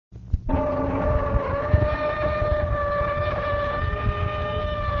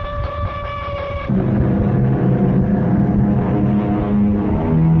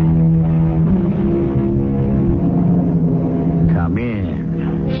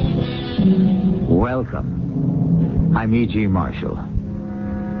Welcome. I'm E.G. Marshall.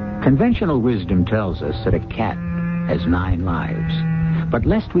 Conventional wisdom tells us that a cat has 9 lives. But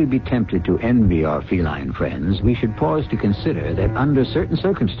lest we be tempted to envy our feline friends, we should pause to consider that under certain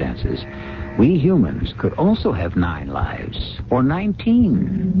circumstances, we humans could also have 9 lives, or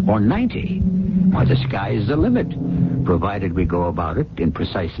 19, or 90, or the sky's the limit, provided we go about it in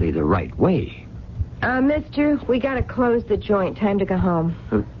precisely the right way. Mister, we gotta close the joint. Time to go home.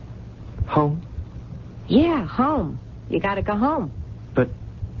 Home? Yeah, home. You gotta go home. But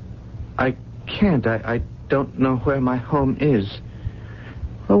I can't. I don't know where my home is.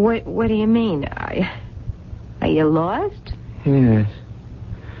 Well, what do you mean? Are you lost? Yes.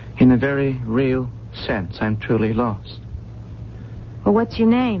 In a very real sense, I'm truly lost. Well, what's your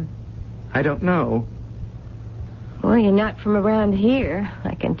name? I don't know. Well, you're not from around here,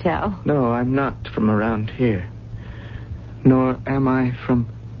 I can tell. No, I'm not from around here. Nor am I from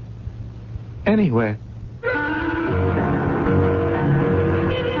anywhere.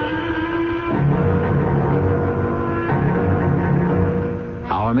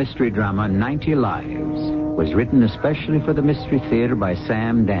 Our mystery drama, 90 Lives, was written especially for the Mystery Theater by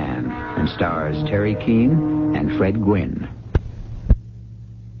Sam Dan and stars Terry Keane and Fred Gwynne.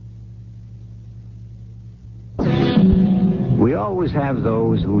 We always have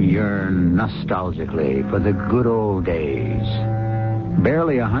those who yearn nostalgically for the good old days.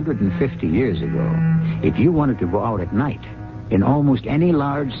 Barely 150 years ago, if you wanted to go out at night in almost any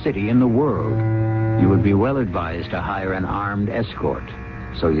large city in the world, you would be well advised to hire an armed escort.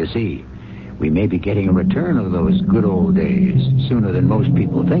 So you see, we may be getting a return of those good old days sooner than most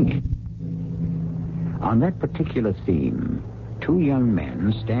people think. On that particular theme, 2 young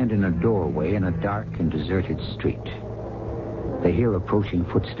men stand in a doorway in a dark and deserted street. They hear approaching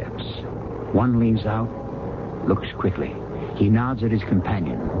footsteps. One leans out, looks quickly. He nods at his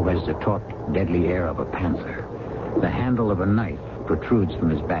companion, who has the taut, deadly air of a panther. The handle of a knife protrudes from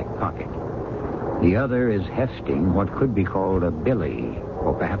his back pocket. The other is hefting what could be called a billy,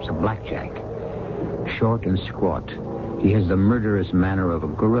 or perhaps a blackjack. Short and squat, he has the murderous manner of a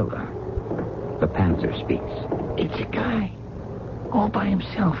gorilla. The panther speaks. It's a guy, all by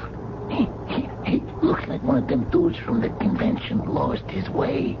himself. He looks like one of them dudes from the convention lost his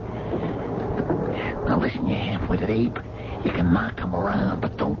way. Now listen, you half-witted ape. You can knock him around,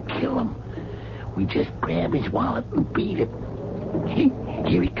 but don't kill him. We just grab his wallet and beat it.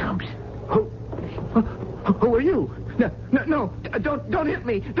 Here he comes. Who are you? No, don't hit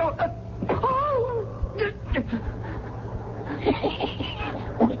me. Don't.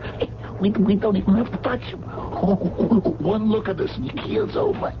 We don't even have to touch him. One look at us and he keels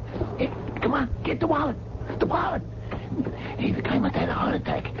over. Hey, come on, get the wallet. The wallet. Hey, the guy must have had a heart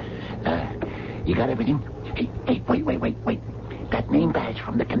attack. You got everything? Hey, wait. That name badge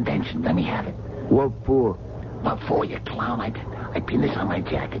from the convention, let me have it. What for? What for, you clown? I pin this on my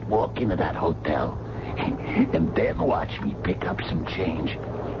jacket, walk into that hotel, and then watch me pick up some change.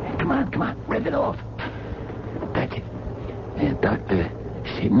 Come on, rev it off. That's it. Dr.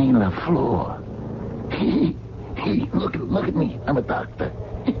 Sidney LaFleur. Hey, look at me. I'm a doctor.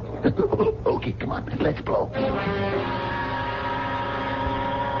 Okay, come on, let's blow.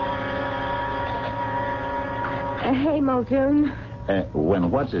 Hey, Muldoon.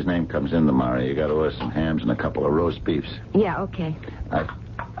 When what's-his-name comes in tomorrow, you got to order some hams and a couple of roast beefs. Yeah, okay.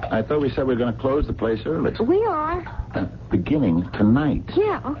 I thought we said we were going to close the place early. We are. Beginning tonight.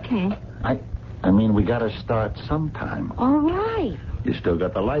 Yeah, okay. I mean, we got to start sometime. All right. You still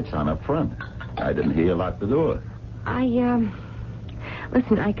got the lights on up front. I didn't hear you lock the door.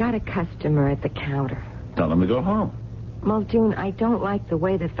 Listen, I got a customer at the counter. Tell him to go home. Muldoon, I don't like the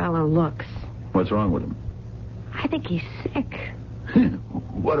way the fellow looks. What's wrong with him? I think he's sick.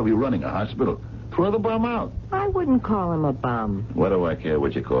 What are we running, a hospital? Throw the bum out. I wouldn't call him a bum. What do I care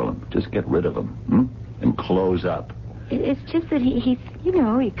what you call him? Just get rid of him, and close up. It's just that he's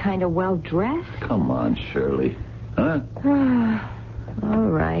kind of well-dressed. Come on, Shirley. Huh? All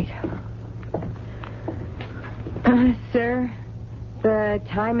right. Sir, the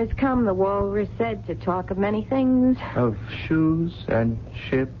time has come, the walrus said, to talk of many things. Of shoes and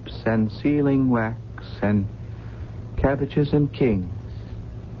ships and sealing wax and cabbages and kings.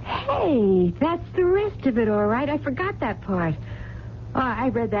 Hey, that's the rest of it, all right. I forgot that part. Oh, I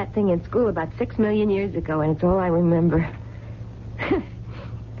read that thing in school about 6 million years ago, and it's all I remember.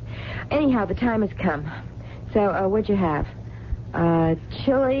 Anyhow, the time has come. So, what'd you have?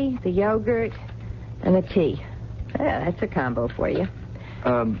 Chili, the yogurt, and the tea. Yeah, that's a combo for you.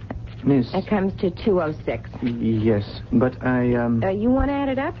 Miss... That comes to $2.06. Yes, but I, You want to add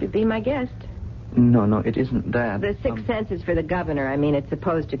it up? You'd be my guest. No, it isn't that. The 6 cents is for the governor. I mean, it's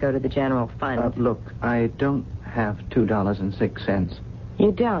supposed to go to the general fund. Look, I don't have $2.06.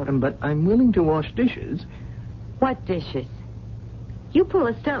 You don't? But I'm willing to wash dishes. What dishes? You pull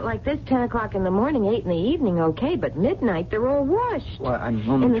a stunt like this 10 o'clock in the morning, 8 in the evening, okay, but midnight, they're all washed. Well, I'm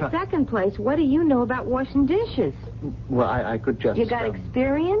only in the second place, what do you know about washing dishes? Well, I could just... You got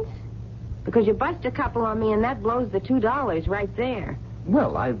experience? Because you bust a couple on me, and that blows the $2 right there.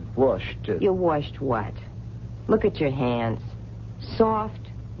 Well, I've washed... You washed what? Look at your hands. Soft,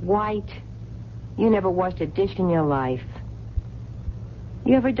 white. You never washed a dish in your life.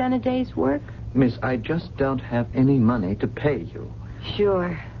 You ever done a day's work? Miss, I just don't have any money to pay you.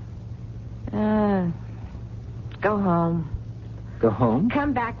 Sure. Go home. Go home?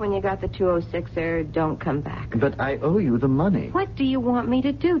 Come back when you got the 206, or don't come back. But I owe you the money. What do you want me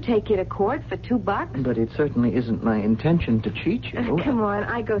to do? Take you to court for $2? But it certainly isn't my intention to cheat you. Come on,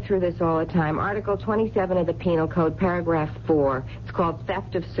 I go through this all the time. Article 27 of the Penal Code, paragraph 4. It's called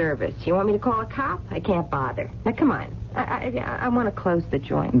theft of service. You want me to call a cop? I can't bother. Now, come on. I want to close the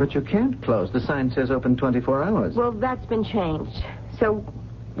joint. But you can't close. The sign says open 24 hours. Well, that's been changed. So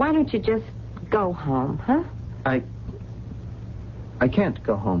why don't you just go home, huh? I can't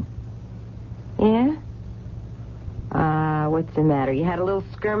go home. Yeah? What's the matter? You had a little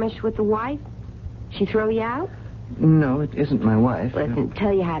skirmish with the wife? She throw you out? No, it isn't my wife. Listen,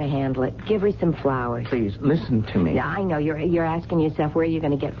 tell you how to handle it. Give her some flowers. Please, listen to me. Yeah, I know. You're asking yourself where you're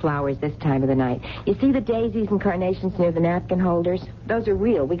going to get flowers this time of the night. You see the daisies and carnations near the napkin holders? Those are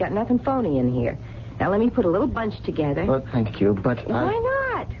real. We got nothing phony in here. Now, let me put a little bunch together. Oh, thank you, but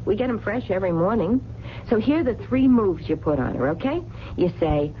Why not? We get them fresh every morning. So here are the 3 moves you put on her, okay? You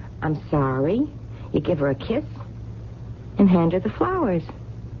say, I'm sorry. You give her a kiss and hand her the flowers.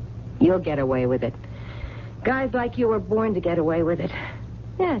 You'll get away with it. Guys like you were born to get away with it.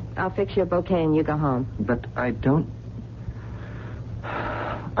 Yeah, I'll fix you a bouquet and you go home. But I don't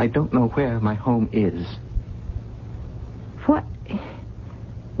know where my home is. What?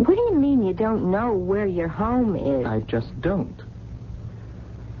 What do you mean you don't know where your home is? I just don't.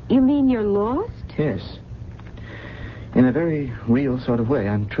 You mean you're lost? Yes. In a very real sort of way,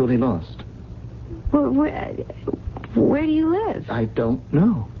 I'm truly lost. Where do you live? I don't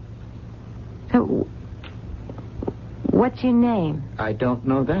know. So, what's your name? I don't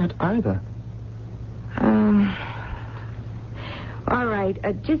know that either. All right.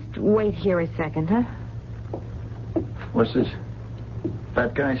 Just wait here a second, huh? What's this?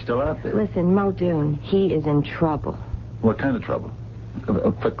 That guy's still out there. Listen, Muldoon, he is in trouble. What kind of trouble?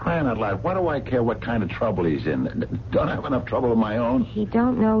 For crying out loud, why do I care what kind of trouble he's in? Don't I have enough trouble of my own? He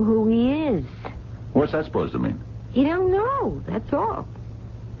don't know who he is. What's that supposed to mean? He don't know, that's all.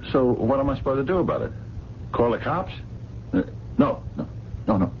 So what am I supposed to do about it? Call the cops? No.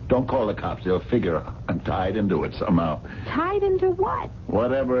 Don't call the cops. They'll figure I'm tied into it somehow. Tied into what?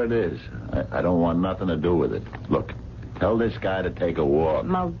 Whatever it is. I don't want nothing to do with it. Look, tell this guy to take a walk.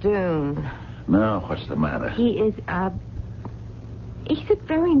 Muldoon. No, what's the matter? He's a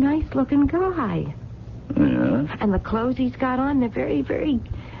very nice-looking guy. Yeah? And the clothes he's got on, they're very, very...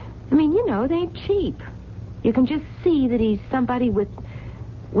 I mean, you know, they ain't cheap. You can just see that he's somebody with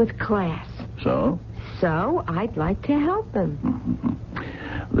class. So? So, I'd like to help him.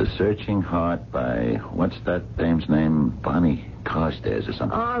 Mm-hmm. The Searching Heart by, what's that dame's name? Bonnie Carstairs or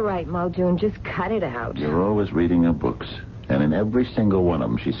something. All right, Muldoon, just cut it out. You're always reading her books. And in every single one of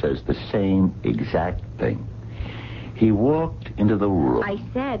them, she says the same exact thing. He walked into the room. I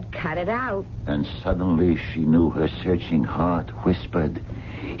said cut it out. And suddenly she knew her searching heart whispered,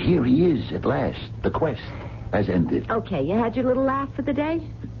 here he is at last. The quest has ended. Okay, you had your little laugh for the day?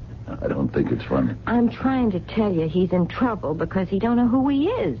 I don't think it's funny. I'm trying to tell you he's in trouble because he don't know who he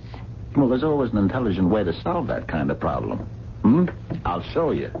is. Well, there's always an intelligent way to solve that kind of problem. I'll show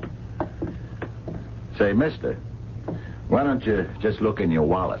you. Say, mister, why don't you just look in your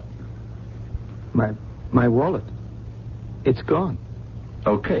wallet? My wallet? It's gone.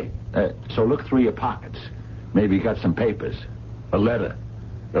 Okay. So look through your pockets. Maybe you got some papers, a letter,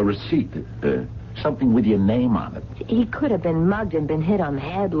 a receipt, something with your name on it. He could have been mugged and been hit on the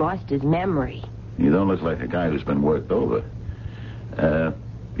head, lost his memory. You don't look like a guy who's been worked over.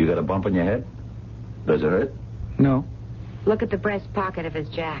 You got a bump on your head? Does it hurt? No. Look at the breast pocket of his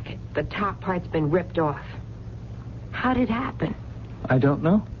jacket. The top part's been ripped off. How'd it happen? I don't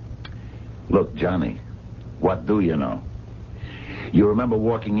know. Look, Johnny, what do you know? You remember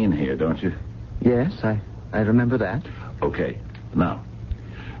walking in here, don't you? Yes, I remember that. Okay. Now,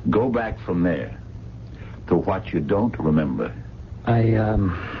 go back from there to what you don't remember. I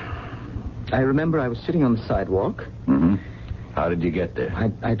remember I was sitting on the sidewalk. Mm-hmm. How did you get there?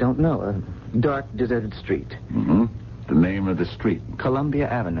 I don't know. dark, deserted street. Mm-hmm. The name of the street? Columbia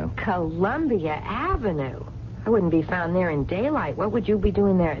Avenue. Columbia Avenue? I wouldn't be found there in daylight. What would you be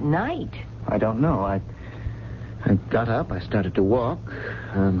doing there at night? I don't know. I got up. I started to walk.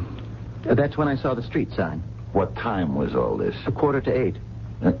 That's when I saw the street sign. What time was all this? 7:45.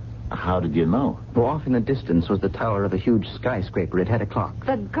 How did you know? Well, off in the distance was the tower of a huge skyscraper. It had a clock.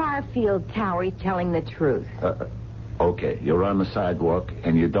 The Garfield Tower. He's telling the truth. Okay, you're on the sidewalk,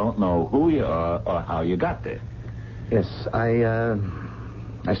 and you don't know who you are or how you got there. Yes,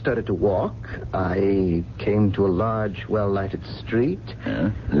 I started to walk. I came to a large, well-lighted street.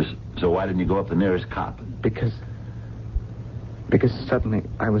 Yeah? So why didn't you go up the nearest cop? Because suddenly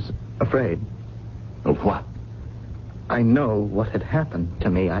I was afraid. Of what? I know what had happened to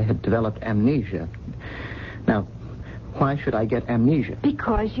me. I had developed amnesia. Now, why should I get amnesia?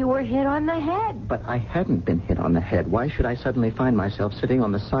 Because you were hit on the head. But I hadn't been hit on the head. Why should I suddenly find myself sitting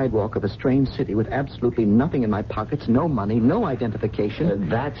on the sidewalk of a strange city with absolutely nothing in my pockets, no money, no identification?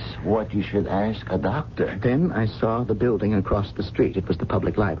 That's what you should ask a doctor. Then I saw the building across the street. It was the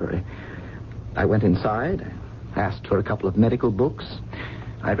public library. I went inside, asked for a couple of medical books.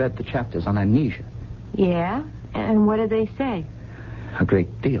 I read the chapters on amnesia. Yeah? And what did they say? A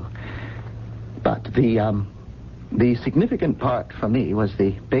great deal. But the significant part for me was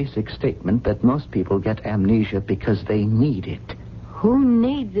the basic statement that most people get amnesia because they need it. Who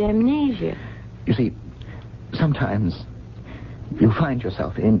needs amnesia? You see, sometimes you find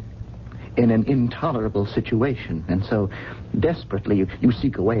yourself in an intolerable situation, and so desperately you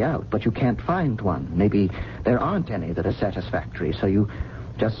seek a way out, but you can't find one. Maybe there aren't any that are satisfactory, so you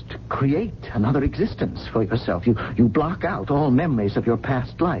just create another existence for yourself. You block out all memories of your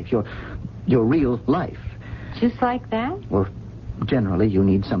past life, your real life. Just like that? Well, generally you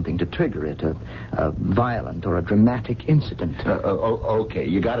need something to trigger it, a violent or a dramatic incident. Okay,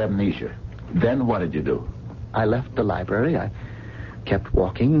 you got amnesia. Then what did you do? I left the library. I kept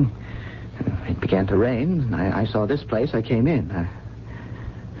walking. It began to rain. I saw this place. I came in.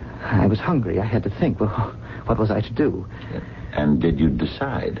 I was hungry. I had to think, well, what was I to do? And did you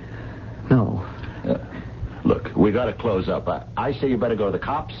decide? No. Look, we got to close up. I say you better go to the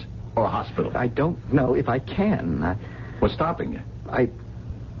cops or a hospital. I don't know if I can. What's stopping you?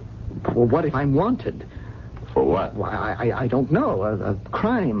 Well, what if I'm wanted? For what? Why, I don't know. A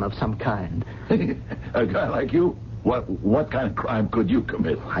crime of some kind. A guy like you? What kind of crime could you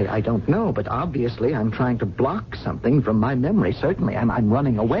commit? I don't know, but obviously I'm trying to block something from my memory. Certainly, I'm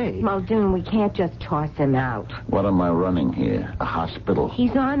running away. Muldoon, we can't just toss him out. What am I running here? A hospital?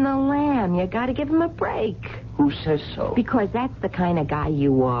 He's on the lam. You got to give him a break. Who says so? Because that's the kind of guy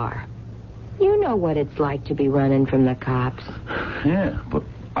you are. You know what it's like to be running from the cops. Yeah, but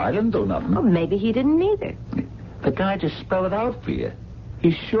I didn't do nothing. Well, maybe he didn't either. The guy just spelled it out for you.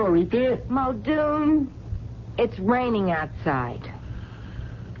 He's sure he did. Muldoon, it's raining outside.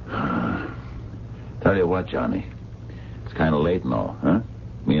 Tell you what, Johnny. It's kind of late and all, huh?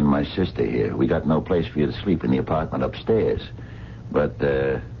 Me and my sister here, we got no place for you to sleep in the apartment upstairs. But,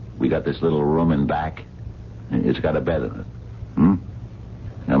 we got this little room in back. It's got a bed in it.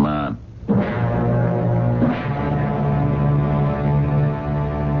 Come on.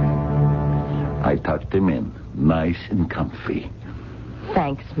 I tucked him in, nice and comfy.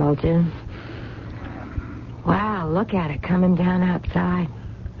 Thanks, Muldoon. Wow, look at it coming down outside.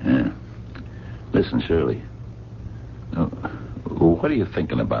 Yeah. Listen, Shirley. What are you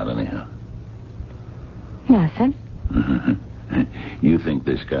thinking about, anyhow? Nothing. You think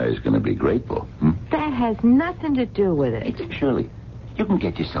this guy is going to be grateful? That has nothing to do with it. Shirley, you can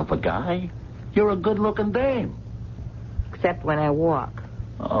get yourself a guy. You're a good-looking dame. Except when I walk.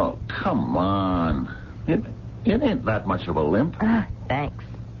 Oh, come on. It ain't that much of a limp. Thanks.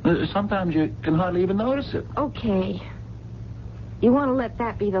 Sometimes you can hardly even notice it. Okay. You want to let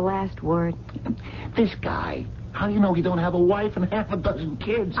that be the last word? This guy, how do you know he don't have a wife and half a dozen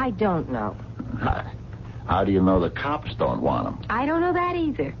kids? I don't know. How do you know the cops don't want him? I don't know that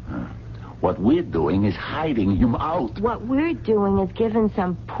either. What we're doing is hiding him out. What we're doing is giving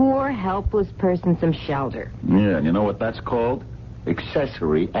some poor, helpless person some shelter. Yeah, and you know what that's called?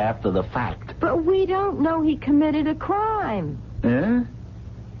 Accessory after the fact. But we don't know he committed a crime. Yeah?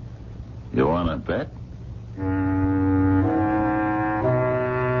 You want to bet?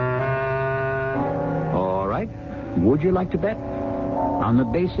 All right. Would you like to bet? On the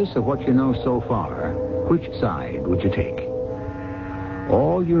basis of what you know so far, which side would you take?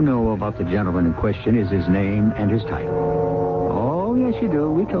 All you know about the gentleman in question is his name and his title. Oh, yes, you do.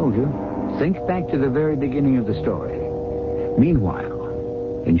 We told you. Think back to the very beginning of the story.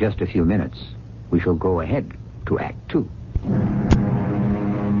 Meanwhile, in just a few minutes, we shall go ahead to Act 2.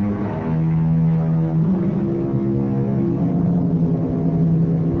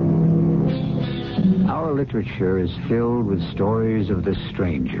 literature is filled with stories of the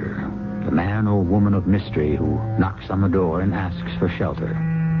stranger, the man or woman of mystery who knocks on the door and asks for shelter.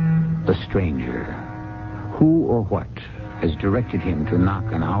 The stranger. Who or what has directed him to knock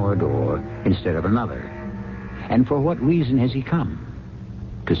on our door instead of another? And for what reason has he come?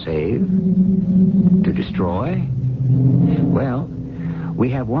 To save? To destroy? Well,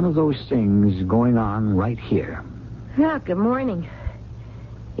 we have one of those things going on right here. Well, good morning.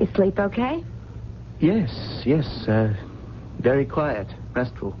 You sleep okay? Yes. Very quiet,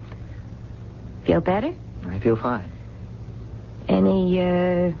 restful. Feel better? I feel fine. Any,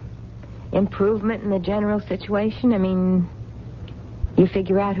 improvement in the general situation? I mean, you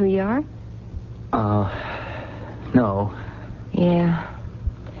figure out who you are? No. Yeah.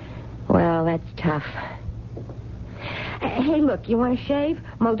 Well, that's tough. Hey, look, you want to shave?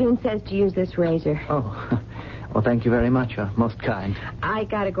 Muldoon says to use this razor. Oh, well, thank you very much. You're most kind. I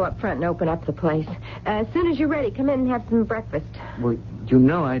got to go up front and open up the place. As soon as you're ready, come in and have some breakfast. Well, you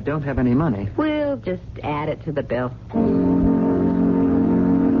know I don't have any money. We'll just add it to the bill.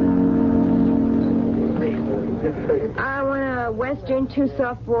 I want a Western, 2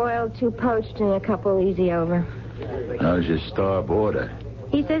 soft-boiled, 2 poached, and a couple easy over. How's your starb order?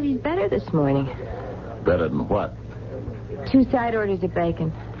 He says he's better this morning. Better than what? 2 side orders of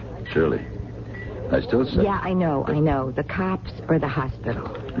bacon. Shirley, I still say... Yeah, I know. The cops or the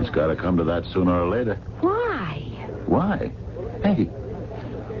hospital. It's got to come to that sooner or later. Why? Why? Hey,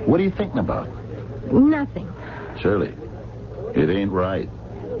 what are you thinking about? Nothing. Shirley, it ain't right.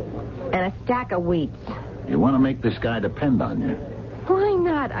 And a stack of wheats. You want to make this guy depend on you. Why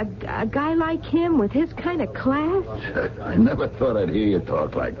not? A guy like him with his kind of class? I never thought I'd hear you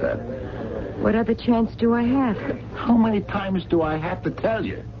talk like that. What other chance do I have? How many times do I have to tell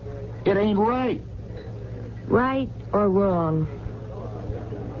you? It ain't right. Right or wrong?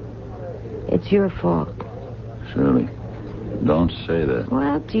 It's your fault. Shirley, don't say that.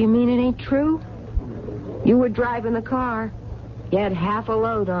 Well, do you mean it ain't true? You were driving the car. You had half a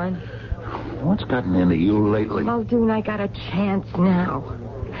load on. What's gotten into you lately? Muldoon, I got a chance now.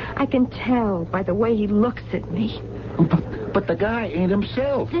 I can tell by the way he looks at me. But the guy ain't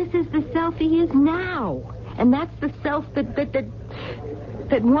himself. This is the self he is now. And that's the self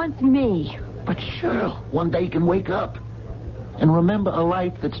that wants me. But Cheryl, one day you can wake up and remember a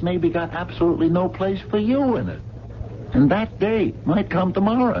life that's maybe got absolutely no place for you in it. And that day might come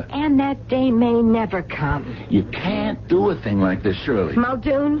tomorrow. And that day may never come. You can't do a thing like this, Shirley.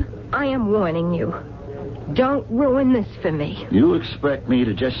 Muldoon, I am warning you. Don't ruin this for me. You expect me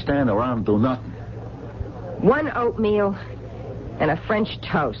to just stand around and do nothing? 1 oatmeal and a French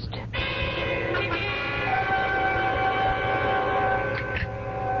toast.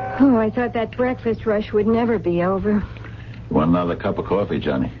 Oh, I thought that breakfast rush would never be over. Want another cup of coffee,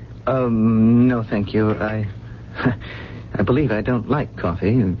 Johnny? No, thank you. I believe I don't like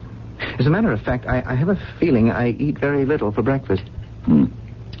coffee. As a matter of fact, I have a feeling I eat very little for breakfast.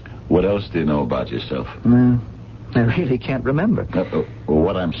 What else do you know about yourself? I really can't remember.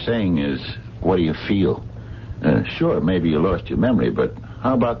 What I'm saying is, what do you feel? Sure, maybe you lost your memory, but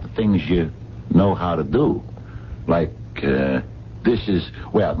how about the things you know how to do? Like, this is,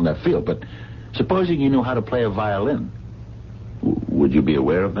 well, left field, but supposing you knew how to play a violin, would you be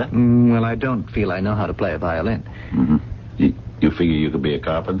aware of that? Well, I don't feel I know how to play a violin. Mm-hmm. You figure you could be a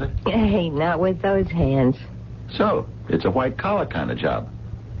carpenter? Hey, not with those hands. So, it's a white-collar kind of job.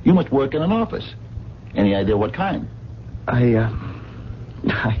 You must work in an office. Any idea what kind? I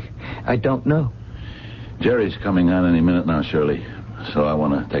don't know. Jerry's coming on any minute now, Shirley. So I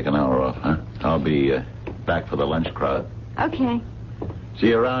want to take an hour off, huh? I'll be back for the lunch crowd. Okay. See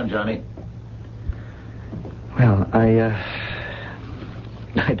you around, Johnny. Well, I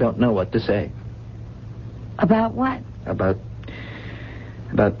don't know what to say. About what? About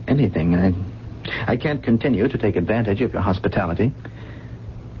anything. I can't continue to take advantage of your hospitality.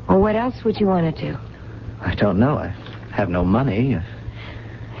 Well, what else would you want to do? I don't know. I have no money.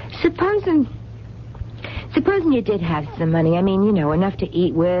 Supposing you did have some money. I mean, enough to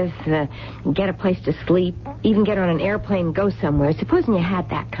eat with, get a place to sleep, even get on an airplane and go somewhere. Supposing you had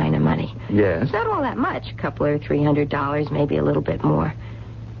that kind of money. Yes. It's not all that much. A couple or $300, maybe a little bit more.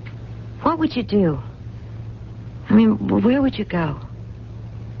 What would you do? I mean, where would you go?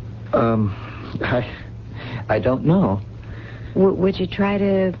 I don't know. Would you try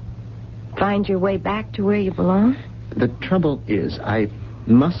to find your way back to where you belong? The trouble is, I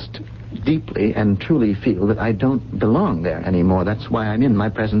must deeply and truly feel that I don't belong there anymore. That's why I'm in my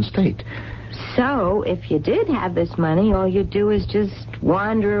present state. So, if you did have this money, all you'd do is just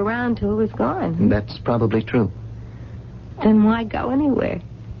wander around till it was gone. That's probably true. Then why go anywhere?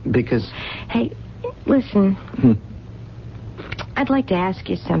 Because... Hey, Listen, I'd like to ask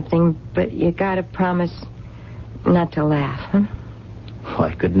you something, but you gotta promise not to laugh, huh? Oh,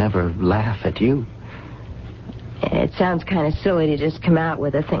 I could never laugh at you. It sounds kind of silly to just come out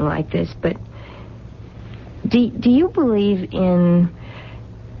with a thing like this, but do you believe in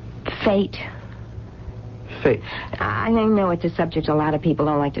fate? Fate. I know it's a subject a lot of people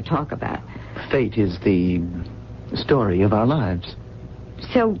don't like to talk about. Fate is the story of our lives.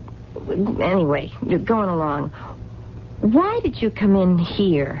 So, anyway, going along, why did you come in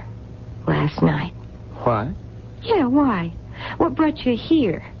here last night? Why? Yeah, why? What brought you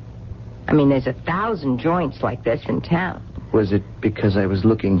here? I mean, there's 1,000 joints like this in town. Was it because I was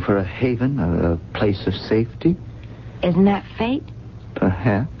looking for a haven, a place of safety? Isn't that fate?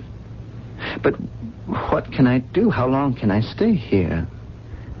 Perhaps. But what can I do? How long can I stay here?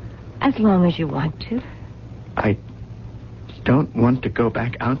 As long as you want to. I don't want to go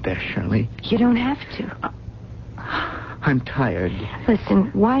back out there, Shirley. You don't have to. I'm tired.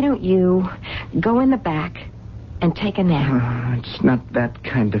 Listen, why don't you go in the back and take a nap? It's not that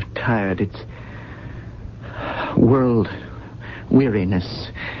kind of tired. It's world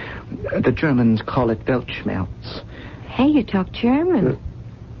weariness. The Germans call it Weltschmerz. Hey, you talk German.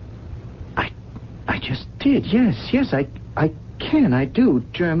 I just did. Yes, I can. I do.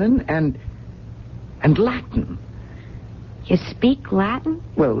 German and Latin. You speak Latin?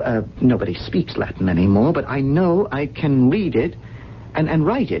 Well, nobody speaks Latin anymore, but I know I can read it and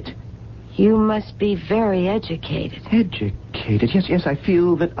write it. You must be very educated. Educated? Yes, I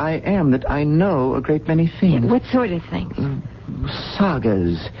feel that I am, that I know a great many things. What sort of things?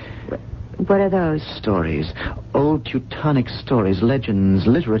 Sagas. What are those? Stories. Old Teutonic stories, legends,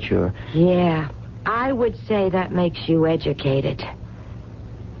 literature. Yeah, I would say that makes you educated.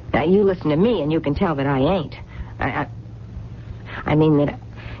 Now, you listen to me, and you can tell that I ain't. I mean that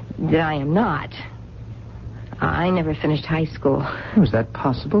I am not. I never finished high school. Was that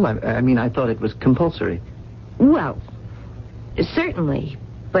possible? I mean, I thought it was compulsory. Well, certainly.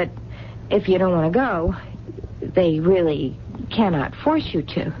 But if you don't want to go, they really cannot force you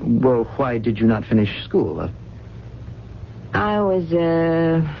to. Well, why did you not finish school? I was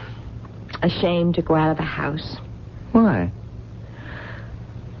ashamed to go out of the house. Why?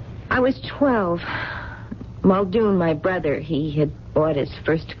 I was 12. Muldoon, my brother, he had bought his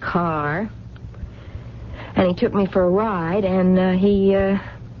first car. And he took me for a ride, and he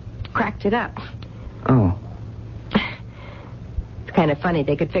cracked it up. Oh. It's kind of funny.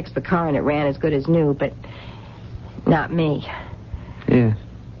 They could fix the car, and it ran as good as new, but not me. Yes.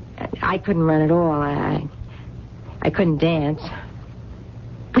 I couldn't run at all. I couldn't dance.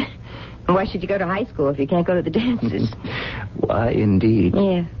 Why should you go to high school if you can't go to the dances? Why, indeed.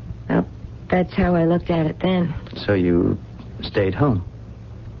 Yeah. Well, that's how I looked at it then. So you stayed home?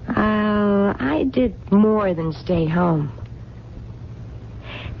 I did more than stay home.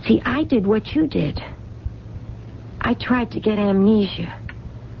 See, I did what you did. I tried to get amnesia.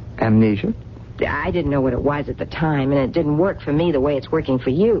 Amnesia? I didn't know what it was at the time, and it didn't work for me the way it's working for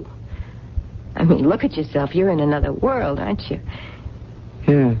you. I mean, look at yourself. You're in another world, aren't you?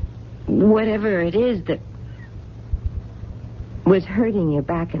 Yeah. Whatever it is that was hurting you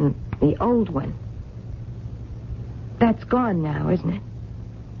back in the old one, that's gone now, isn't it?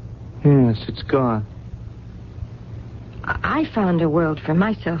 Yes, it's gone. I found a world for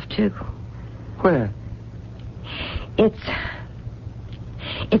myself, too. Where? It's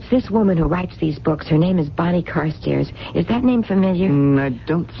this woman who writes these books. Her name is Bonnie Carstairs. Is that name familiar? I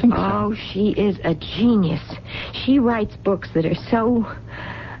don't think so. Oh, she is a genius. She writes books that are so...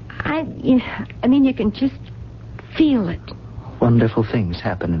 I mean, you can just feel it. Wonderful things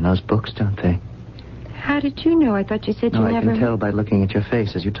happen in those books, don't they? How did you know? I thought you said you I never... can tell by looking at your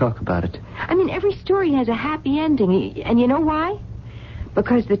face as you talk about it. I mean, every story has a happy ending. And you know why?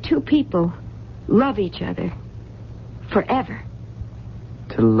 Because the two people love each other forever.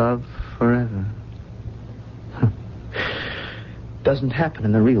 To love forever. Doesn't happen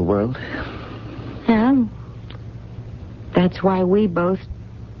in the real world. Well, that's why we both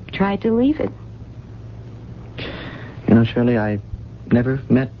tried to leave it. You know, Shirley, I never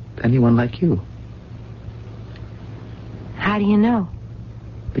met anyone like you. How do you know?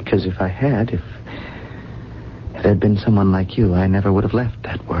 Because if I had, if there'd been someone like you, I never would have left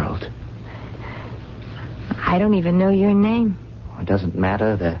that world. I don't even know your name. It doesn't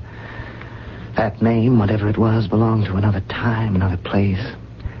matter. That name, whatever it was, belonged to another time, another place,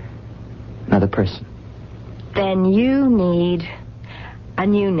 another person. Then you need a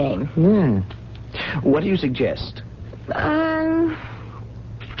new name. Yeah. What do you suggest? Let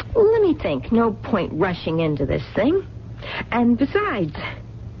me think. No point rushing into this thing. And besides,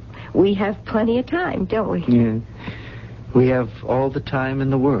 We have plenty of time, don't we? Yeah. We have all the time in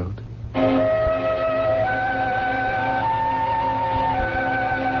the world.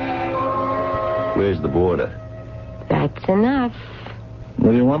 Where's the boarder? That's enough.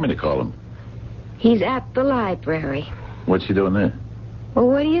 What do you want me to call him? He's at the library. What's he doing there? Well,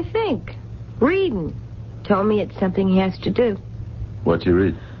 what do you think? Reading. Told me it's something he has to do. What's he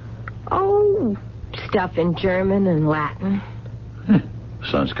read? Oh, stuff in German and Latin.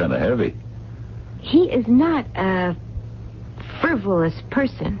 Sounds kind of heavy. He is not a frivolous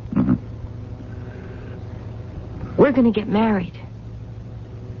person. Mm-hmm. We're going to get married.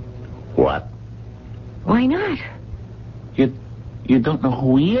 What? Why not? You don't know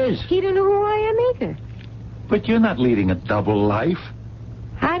who he is. He don't know who I am either. But you're not leading a double life.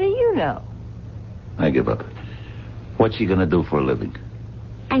 How do you know? I give up. What's he going to do for a living?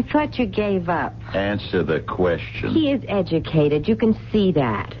 I thought you gave up. Answer the question. He is educated. You can see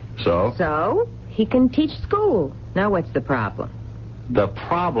that. So? So? He can teach school. Now what's the problem? The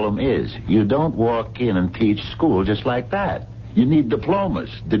problem is you don't walk in and teach school just like that. You need diplomas,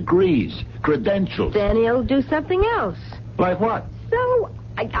 degrees, credentials. Then he'll do something else. Like what? So,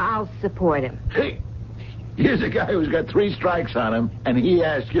 I'll support him. Hey, here's a guy who's got 3 strikes on him, and he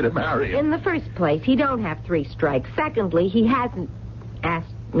asked you to marry him. In the first place, he don't have 3 strikes. Secondly, he hasn't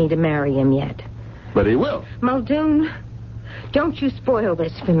asked me to marry him yet. But he will. Muldoon, don't you spoil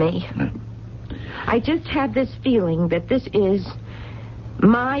this for me. I just have this feeling that this is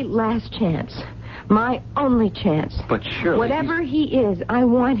my last chance. My only chance. But surely... Whatever he is, I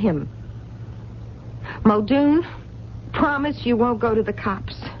want him. Muldoon, promise you won't go to the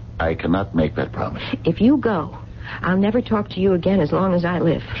cops. I cannot make that promise. If you go, I'll never talk to you again as long as I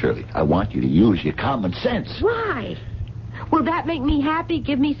live. Shirley, I want you to use your common sense. Why? Will that make me happy?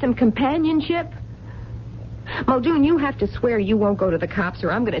 Give me some companionship? Muldoon, you have to swear you won't go to the cops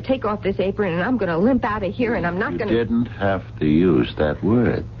or I'm going to take off this apron and I'm going to limp out of here and I'm not going to... You didn't have to use that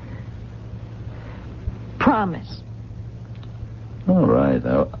word. Promise. All right.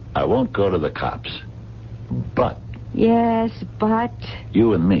 I won't go to the cops. But... Yes, but...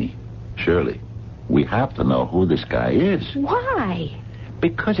 You and me, Shirley, we have to know who this guy is. Why?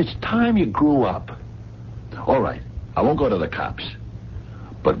 Because it's time you grew up. All right. I won't go to the cops.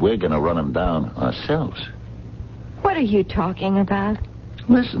 But we're going to run him down ourselves. What are you talking about?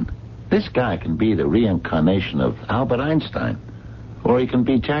 Listen, this guy can be the reincarnation of Albert Einstein. Or he can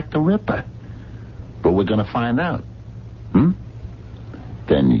be Jack the Ripper. But we're going to find out.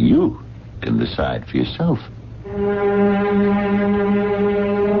 Then you can decide for yourself.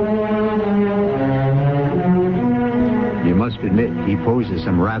 You must admit he poses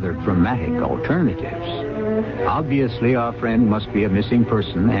some rather dramatic alternatives. Obviously, our friend must be a missing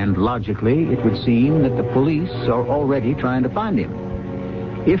person, and logically, it would seem that the police are already trying to find him.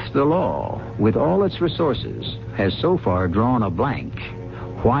 If the law, with all its resources, has so far drawn a blank,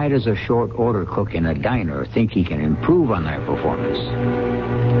 why does a short order cook in a diner think he can improve on their performance?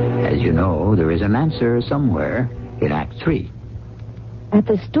 As you know, there is an answer somewhere in Act 3. At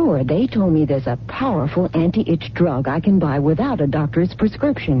the store, they told me there's a powerful anti-itch drug I can buy without a doctor's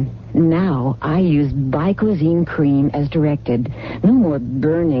prescription. Now, I use Bicozine cream as directed. No more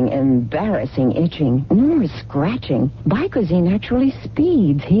burning, embarrassing itching. No more scratching. Bicozine actually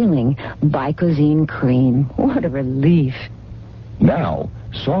speeds healing. Bicozine cream. What a relief. Now,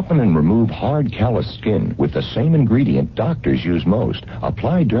 soften and remove hard, callous skin with the same ingredient doctors use most.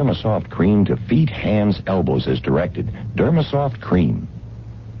 Apply Dermasoft cream to feet, hands, elbows as directed. Dermasoft cream.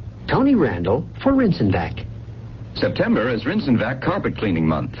 Tony Randall for Rinse and Vac. September is Rinse and Vac Carpet Cleaning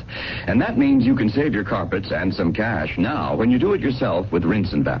Month. And that means you can save your carpets and some cash now when you do it yourself with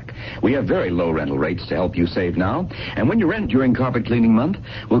Rinse and Vac. We have very low rental rates to help you save now. And when you rent during Carpet Cleaning Month,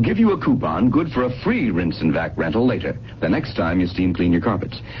 we'll give you a coupon good for a free Rinse and Vac rental later, the next time you steam clean your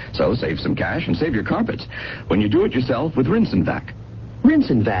carpets. So save some cash and save your carpets when you do it yourself with Rinse and Vac. Rinse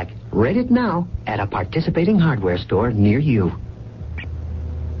and Vac. Rate it now at a participating hardware store near you.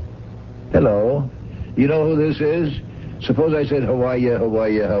 Hello. You know who this is? Suppose I said Hawaii,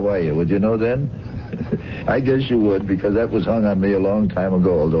 Hawaii, Hawaii. Would you know then? I guess you would, because that was hung on me a long time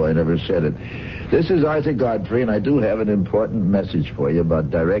ago, although I never said it. This is Arthur Godfrey, and I do have an important message for you about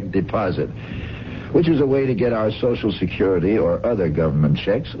direct deposit, which is a way to get our Social Security or other government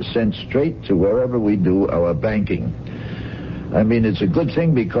checks sent straight to wherever we do our banking. I mean, it's a good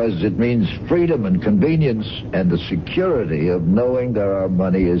thing because it means freedom and convenience and the security of knowing that our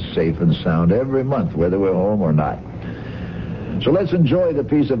money is safe and sound every month, whether we're home or not. So let's enjoy the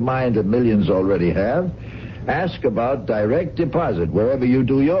peace of mind that millions already have. Ask about direct deposit wherever you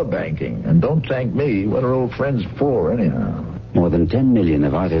do your banking. And don't thank me. What are old friends for, anyhow? More than 10 million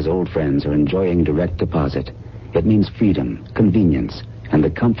of Arthur's old friends are enjoying direct deposit. It means freedom, convenience, and the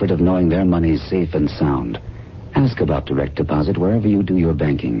comfort of knowing their money's safe and sound. Ask about direct deposit wherever you do your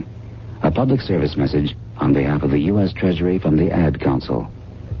banking. A public service message on behalf of the U.S. Treasury from the Ad Council.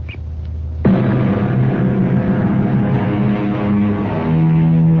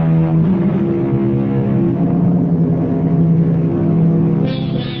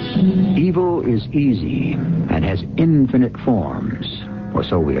 Evil is easy and has infinite forms, or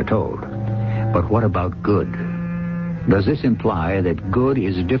so we are told. But what about good? Does this imply that good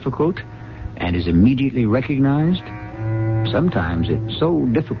is difficult and is immediately recognized? Sometimes it's so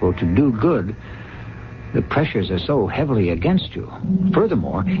difficult to do good, the pressures are so heavily against you.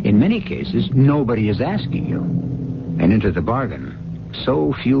 Furthermore, in many cases, nobody is asking you. And into the bargain,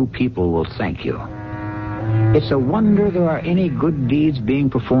 so few people will thank you. It's a wonder there are any good deeds being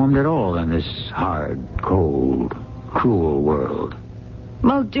performed at all in this hard, cold, cruel world.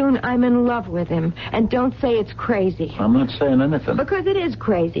 Muldoon, I'm in love with him. And don't say it's crazy. I'm not saying anything. Because it is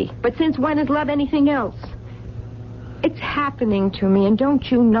crazy. But since when is love anything else? It's happening to me, and don't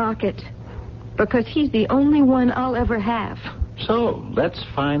you knock it. Because he's the only one I'll ever have. So, let's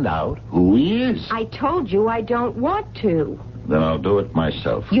find out who he is. I told you I don't want to. Then I'll do it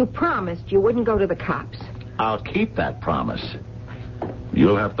myself. You promised you wouldn't go to the cops. I'll keep that promise.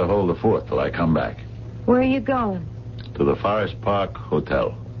 You'll have to hold the fort till I come back. Where are you going? To the Forest Park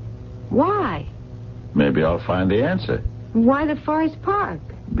Hotel. Why? Maybe I'll find the answer. Why the Forest Park?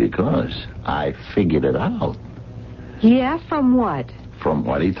 Because I figured it out. Yeah, from what? From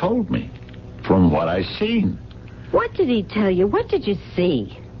what he told me. From what I seen. What did he tell you? What did you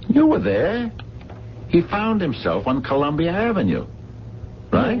see? You were there. He found himself on Columbia Avenue.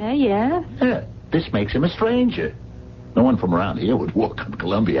 Right? Yeah. Yeah. This makes him a stranger. No one from around here would walk on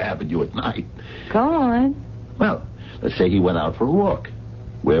Columbia Avenue at night. Go on. Well, let's say he went out for a walk.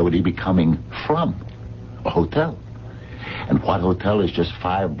 Where would he be coming from? A hotel. And what hotel is just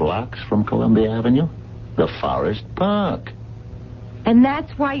 5 blocks from Columbia Avenue? The Forest Park. And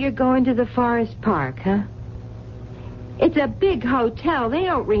that's why you're going to the Forest Park, huh? It's a big hotel. They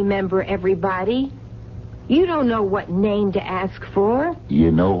don't remember everybody. You don't know what name to ask for.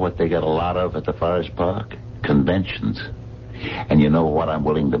 You know what they get a lot of at the Forest Park? Conventions. And you know what I'm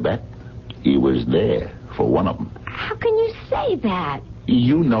willing to bet? He was there for one of them. How can you say that?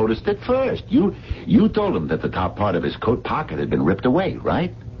 You noticed it first. You told him that the top part of his coat pocket had been ripped away,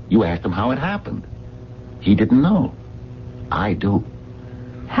 right? You asked him how it happened. He didn't know. I do.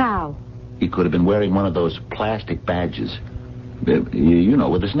 How? He could have been wearing one of those plastic badges. You know,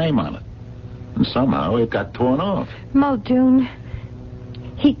 with his name on it. And somehow it got torn off. Muldoon,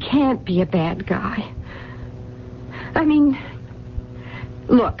 he can't be a bad guy. I mean,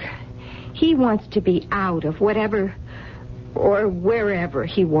 look, he wants to be out of whatever or wherever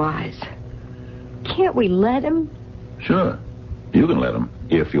he was. Can't we let him? Sure. You can let him,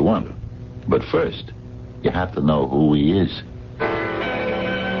 if you want to. But first, you have to know who he is.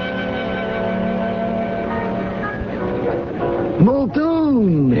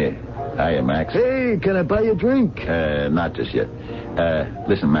 Muldoon! Yeah. Hiya, Max. Hey, can I buy you a drink? Not just yet.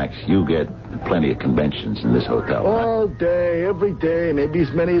 Listen, Max, you get plenty of conventions in this hotel. All day, every day, maybe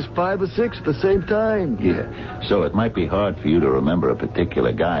as many as 5 or 6 at the same time. Yeah. So it might be hard for you to remember a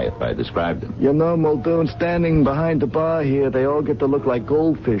particular guy if I described him. You know, Muldoon, standing behind the bar here, they all get to look like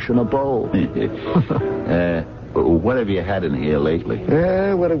goldfish in a bowl. What have you had in here lately?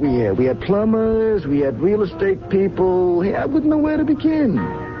 What have we had? We had plumbers, we had real estate people. Hey, I wouldn't know where to begin.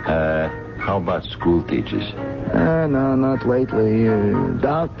 How about school teachers? No, not lately.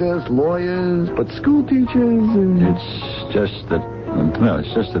 Doctors, lawyers, but school teachers... It's just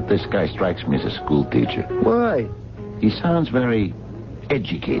that this guy strikes me as a school teacher. Why? He sounds very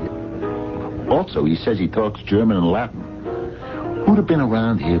educated. Also, he says he talks German and Latin. Who'd have been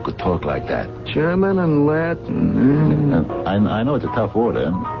around here who could talk like that? German and Latin. I know it's a tough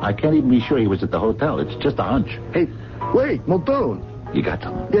order. I can't even be sure he was at the hotel. It's just a hunch. Hey, wait, Muldoon. You got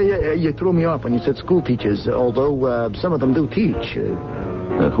them? Yeah, you threw me off when you said school teachers, although some of them do teach.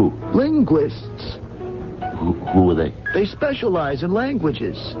 Who? Linguists. Who are they? They specialize in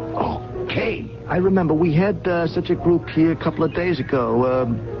languages. Okay. I remember we had such a group here a couple of days ago.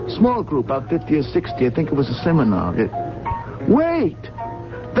 Small group, about 50 or 60. I think it was a seminar. Wait!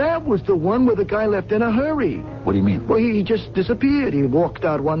 That was the one where the guy left in a hurry. What do you mean? Well, he just disappeared. He walked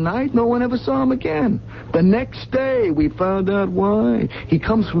out one night. No one ever saw him again. The next day, we found out why. He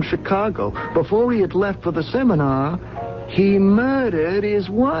comes from Chicago. Before he had left for the seminar, he murdered his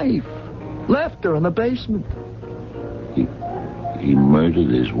wife. Left her in the basement. he murdered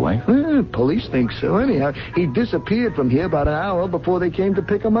his wife? Police think so, anyhow. He disappeared from here about an hour before they came to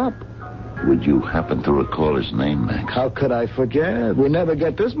pick him up. Would you happen to recall his name, Max? How could I forget? We never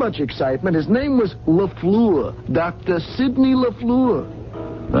get this much excitement. His name was LaFleur. Dr. Sidney LaFleur.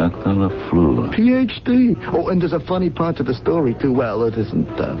 Dr. LaFleur. Ph.D. Oh, and there's a funny part to the story, too. Well, it isn't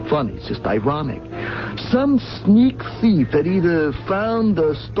funny. It's just ironic. Some sneak thief had either found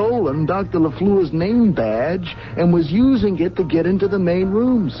or stolen Dr. LaFleur's name badge and was using it to get into the main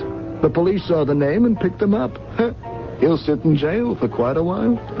rooms. The police saw the name and picked him up. He'll sit in jail for quite a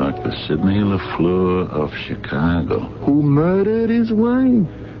while. Dr. Sidney LaFleur of Chicago. Who murdered his wife.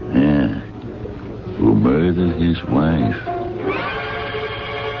 Yeah. Who murdered his wife.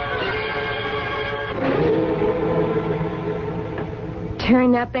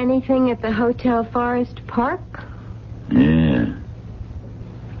 Turn up anything at the Hotel Forest Park? Yeah.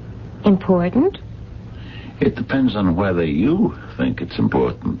 Important? It depends on whether you think it's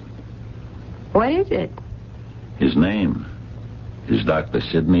important. What is it? His name is Dr.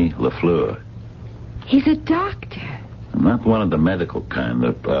 Sidney LaFleur. He's a doctor. Not one of the medical kind,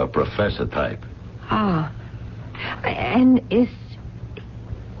 the professor type. Ah. And is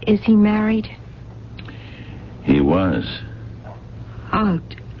he married? He was. Oh,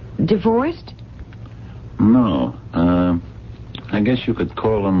 divorced? No. I guess you could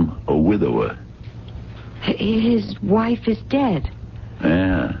call him a widower. His wife is dead.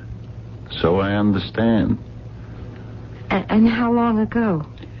 Yeah. So I understand. And how long ago?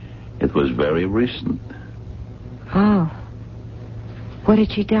 It was very recent. Oh. What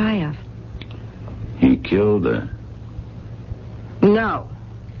did she die of? He killed her. No.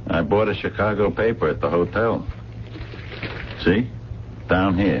 I bought a Chicago paper at the hotel. See?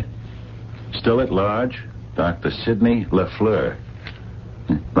 Down here. Still at large, Dr. Sidney LaFleur.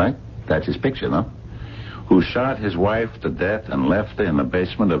 Right? That's his picture, no? Who shot his wife to death and left her in the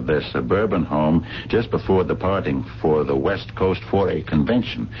basement of their suburban home just before departing for the West Coast for a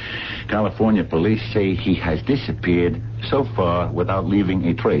convention. California police say he has disappeared so far without leaving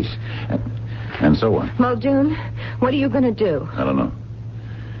a trace. And so on. Muldoon, what are you going to do? I don't know.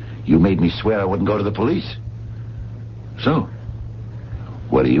 You made me swear I wouldn't go to the police. So,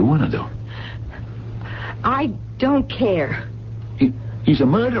 what do you want to do? I don't care. He's a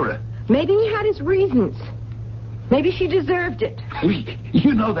murderer. Maybe he had his reasons. Maybe she deserved it.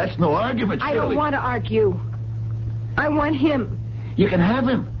 You know that's no argument, Shirley. I don't want to argue. I want him. You can have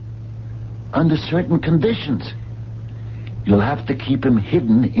him. Under certain conditions. You'll have to keep him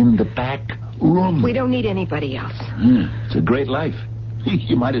hidden in the back room. We don't need anybody else. It's a great life.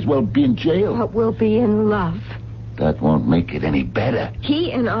 You might as well be in jail. But we'll be in love. That won't make it any better.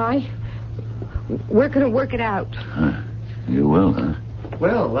 He and I, we're going to work it out. You will, huh?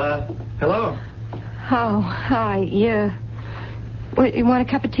 Well, hello. Oh, hi. What, you want a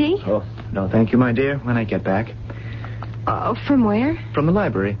cup of tea? Oh, no, thank you, my dear, when I get back. From where? From the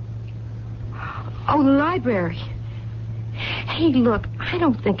library. Oh, the library. Hey, look, I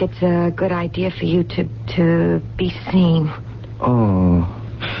don't think it's a good idea for you to be seen.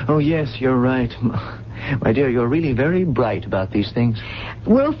 Oh, yes, you're right. My dear, you're really very bright about these things.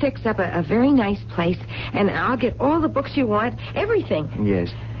 We'll fix up a very nice place, and I'll get all the books you want, everything.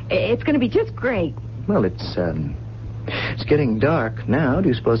 Yes. It's going to be just great. Well, it's getting dark now. Do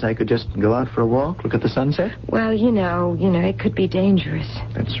you suppose I could just go out for a walk, look at the sunset? Well, you know, it could be dangerous.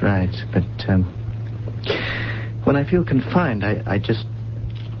 That's right. But when I feel confined, I just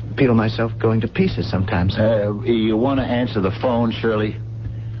feel myself going to pieces sometimes. You want to answer the phone, Shirley?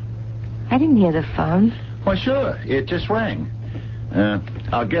 I didn't hear the phone. Why, sure. It just rang.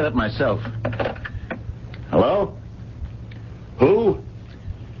 I'll get it myself. Hello? Who?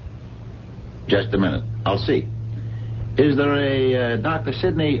 Just a minute. I'll see. Is there a Dr.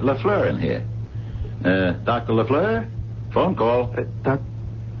 Sidney LaFleur in here? Dr. LaFleur? Phone call.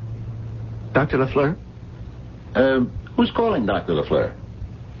 Dr. LaFleur? Who's calling Dr. LaFleur?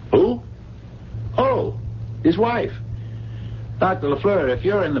 Who? Oh, his wife. Dr. LaFleur, if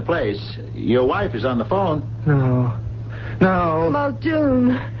you're in the place, your wife is on the phone. No.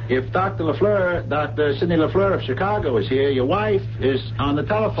 Muldoon. If Dr. LaFleur, Dr. Sidney LaFleur of Chicago is here, your wife is on the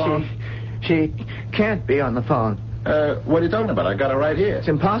telephone. She can't be on the phone. What are you talking about? I got it right here. It's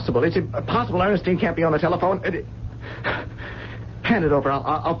impossible. It's impossible. Ernestine can't be on the telephone. Hand it over.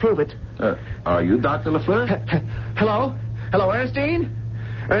 I'll prove it. Are you Dr. LaFleur? Hello? Hello, Ernestine?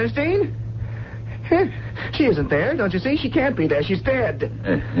 Ernestine? She isn't there. Don't you see? She can't be there. She's dead.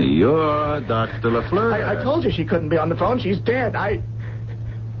 You're Dr. LaFleur. I told you she couldn't be on the phone. She's dead.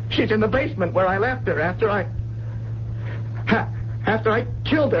 She's in the basement where I left her after I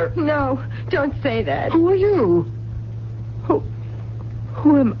killed her. No, don't say that. Who are you?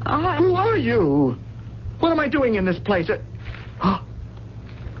 Who am I? Who are you? What am I doing in this place?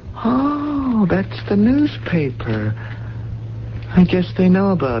 Oh, that's the newspaper. I guess they know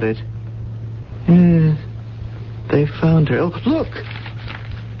about it. Yes. They found her. Oh, look!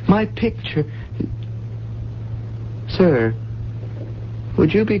 My picture. Sir,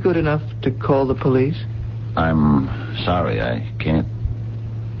 would you be good enough to call the police? I'm sorry, I can't.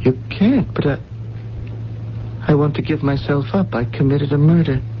 You can't, but I want to give myself up. I committed a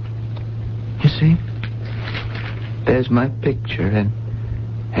murder. You see? There's my picture,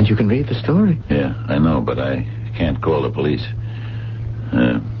 and you can read the story. Yeah, I know, but I can't call the police.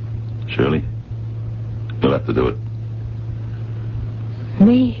 Shirley, you'll have to do it.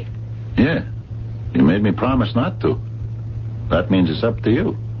 Me? Yeah. You made me promise not to. That means it's up to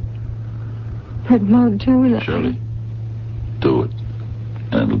you. But Muldoon... Shirley, do it.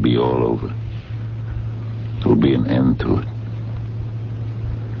 And it'll be all over. There'll be an end to it.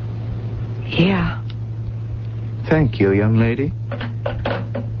 Yeah. Thank you, young lady.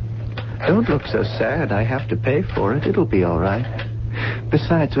 Don't look so sad. I have to pay for it. It'll be all right.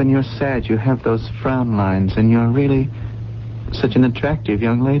 Besides, when you're sad, you have those frown lines, and you're really such an attractive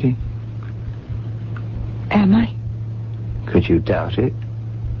young lady. Am I? Could you doubt it?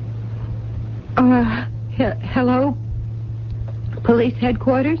 Hello? Police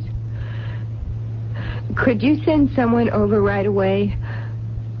headquarters? Could you send someone over right away?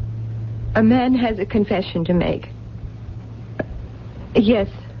 A man has a confession to make. Yes.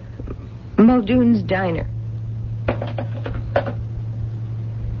 Muldoon's Diner.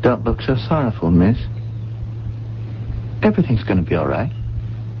 Don't look so sorrowful, miss. Everything's going to be all right.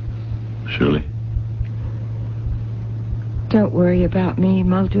 Shirley? Don't worry about me,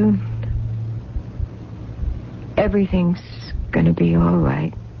 Muldoon. Everything's going to be all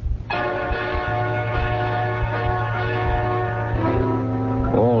right.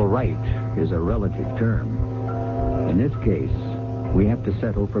 All right is a relative term. In this case, we have to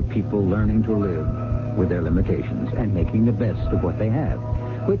settle for people learning to live with their limitations and making the best of what they have,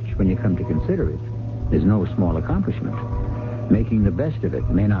 which, when you come to consider it, is no small accomplishment. Making the best of it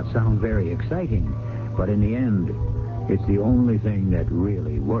may not sound very exciting, but in the end, it's the only thing that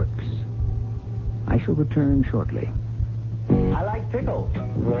really works. I shall return shortly. I like pickles,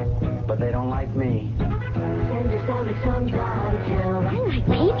 but they don't like me. I like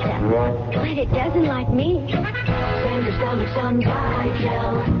pizza, but it doesn't like me.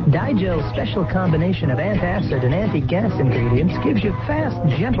 Digel's special combination of antacid and anti-gas ingredients gives you fast,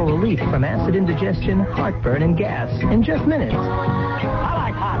 gentle relief from acid indigestion, heartburn, and gas in just minutes. I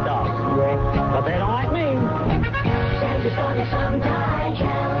like hot dogs, but they don't like me.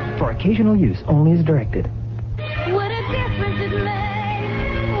 For occasional use only as directed. What a difference it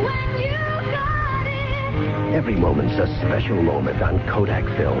makes when you got it. Every moment's a special moment on Kodak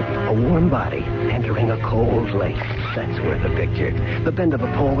film. A warm body entering a cold lake. That's worth a picture. The bend of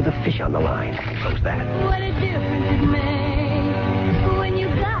a pole with a fish on the line. So's that. What a difference it makes when you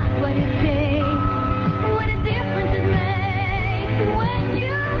got what it takes. What a difference it makes when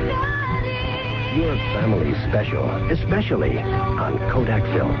you got it. Your family's special, especially on Kodak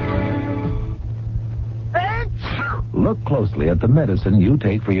film. Look closely at the medicine you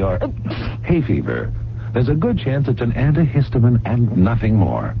take for your hay fever. There's a good chance it's an antihistamine and nothing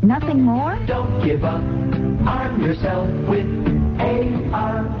more. Nothing more? Don't give up. Arm yourself with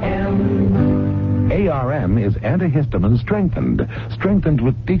ARM. ARM is antihistamine strengthened. Strengthened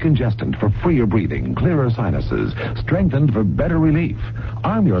with decongestant for freer breathing, clearer sinuses. Strengthened for better relief.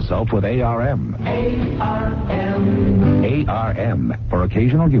 Arm yourself with ARM. ARM. ARM. For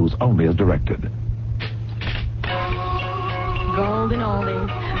occasional use only as directed. Golden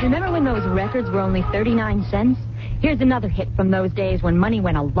oldies. Remember when those records were only 39 cents? Here's another hit from those days when money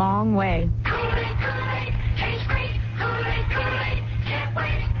went a long way.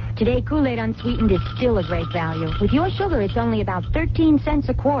 Today, Kool-Aid unsweetened is still a great value. With your sugar, it's only about 13 cents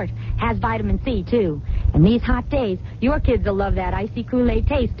a quart. Has vitamin C, too. And these hot days, your kids will love that icy Kool-Aid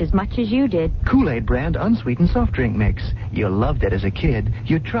taste as much as you did. Kool-Aid brand unsweetened soft drink mix. You loved it as a kid.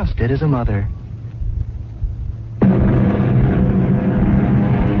 You trust it as a mother.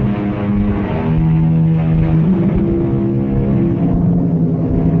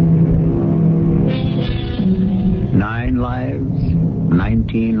 Lives,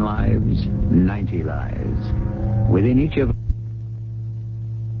 19 lives, 90 lives. Within each of